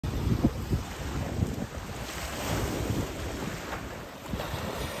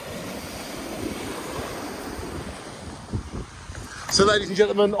So ladies and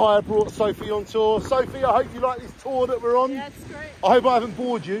gentlemen, I have brought Sophie on tour. Sophie, I hope you like this tour that we're on. Yeah, it's great. I hope I haven't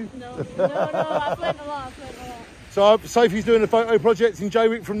bored you. No, I've learned a lot, So Sophie's doing a photo project in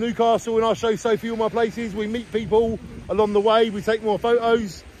Jaywick from Newcastle, and I'll show Sophie all my places. We meet people along the way, we take more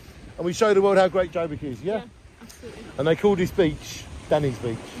photos, and we show the world how great Jaywick is, yeah? Absolutely. And they call this beach Danny's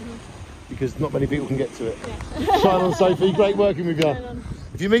Beach, because not many people can get to it. Yeah. Shine on, Sophie, great working with you.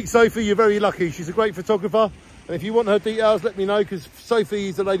 If you meet Sophie, you're very lucky. She's a great photographer. And if you want her details, let me know, because Sophie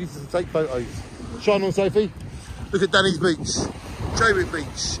is the lady to take photos. Shine on, Sophie. Look at Danny's Beach, Jaywick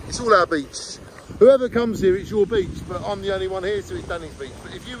Beach. It's all our beach. Whoever comes here, it's your beach, but I'm the only one here, so it's Danny's Beach.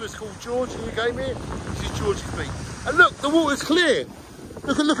 But if you was called George and you came here, this is George's beach. And look, the water's clear.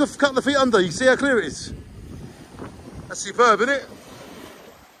 Look a couple of feet under. You see how clear it is? That's superb, isn't it?